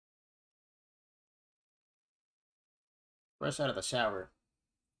Fresh out of the shower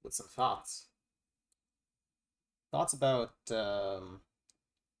with some thoughts. Thoughts about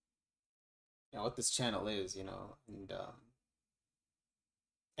what this channel is, and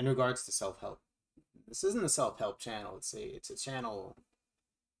in regards to self-help. This isn't a self-help channel. It's a channel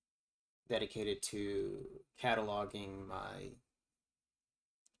dedicated to cataloging my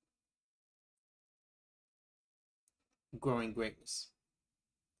growing greatness.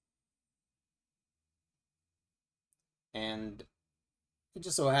 And it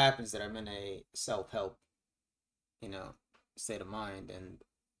just so happens that I'm in a self-help, state of mind and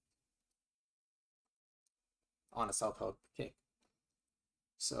on a self-help kick.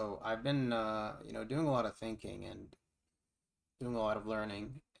 So I've been, doing a lot of thinking and doing a lot of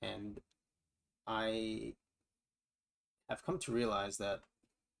learning, and I have come to realize that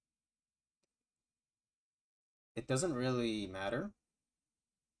it doesn't really matter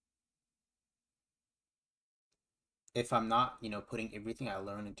if I'm not, putting everything I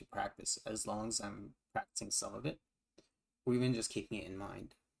learn into practice, as long as I'm practicing some of it, or even just keeping it in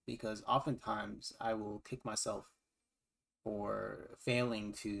mind. Because oftentimes I will kick myself for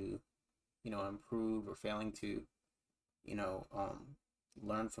failing to, improve, or failing to, you know, um,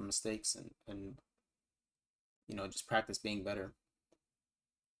 learn from mistakes, and just practice being better.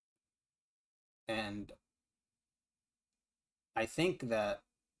 And I think that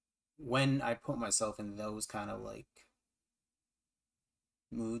when I put myself in those kind of like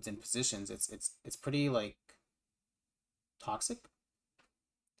moods and positions, it's pretty like toxic.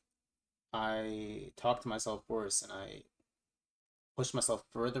 I talk to myself worse, and I push myself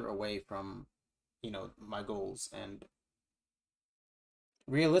further away from, my goals. And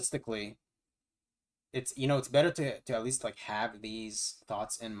realistically, it's better to at least like have these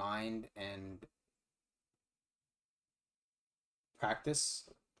thoughts in mind and practice,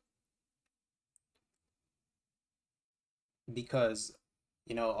 because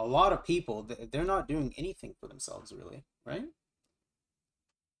a lot of people, they're not doing anything for themselves, really, right?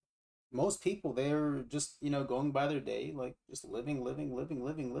 Most people, they're just going by their day, like just living, living, living,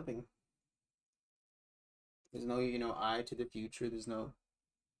 living, living. There's no eye to the future. There's no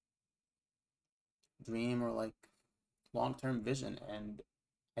dream or like long-term vision. And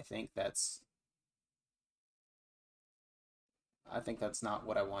i think that's I think that's not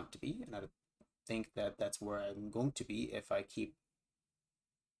what I want to be, and I think that that's where I'm going to be if I keep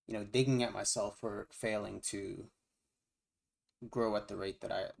digging at myself for failing to grow at the rate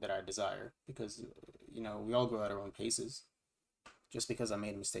that I desire. Because we all grow at our own paces. Just because I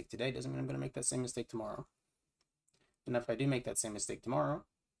made a mistake today doesn't mean I'm going to make that same mistake tomorrow. And if I do make that same mistake tomorrow,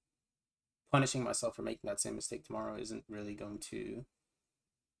 punishing myself for making that same mistake tomorrow isn't really going to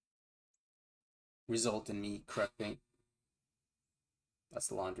result in me correcting. That's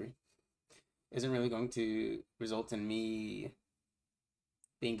the laundry. Isn't really going to result in me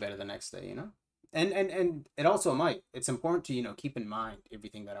being better the next day, and it also might. It's important to keep in mind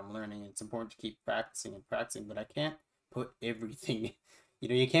everything that I'm learning. It's important to keep practicing and practicing, but I can't put everything.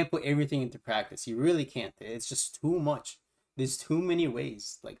 You can't put everything into practice. You really can't. It's just too much. There's too many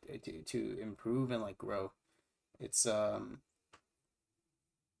ways like to improve and like grow. It's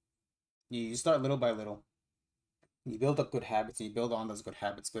you start little by little. You build up good habits, and you build on those good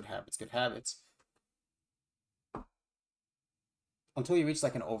habits, good habits, good habits, until you reach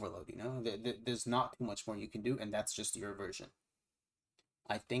like an overload. There's not too much more you can do, and that's just your version.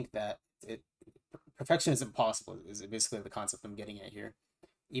 I think that it perfection is impossible, is basically the concept I'm getting at here.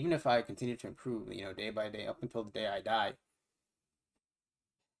 Even if I continue to improve, day by day, up until the day I die,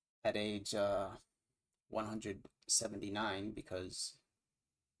 at age 179, because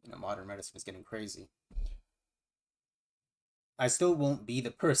modern medicine is getting crazy, I still won't be the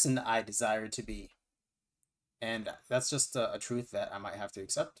person I desire to be. And that's just a truth that I might have to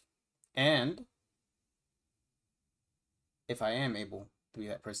accept. And if I am able to be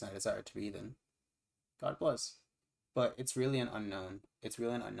that person I desire to be, then God bless. But it's really an unknown. It's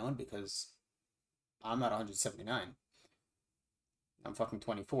really an unknown because I'm not 179. I'm fucking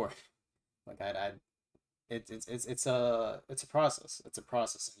 24. Like it's a process. It's a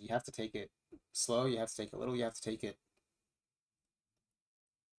process. You have to take it slow. You have to take it little. You have to take it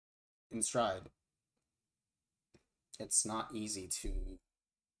in stride. It's not easy to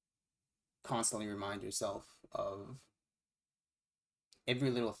constantly remind yourself of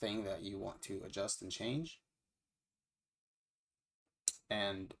every little thing that you want to adjust and change.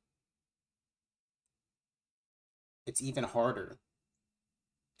 And it's even harder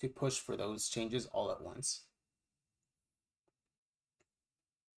to push for those changes all at once.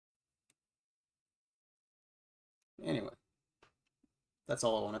 Anyway, that's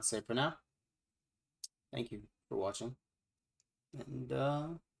all I wanted to say for now. Thank you for watching. And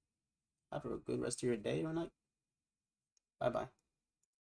have a good rest of your day or night. Bye bye.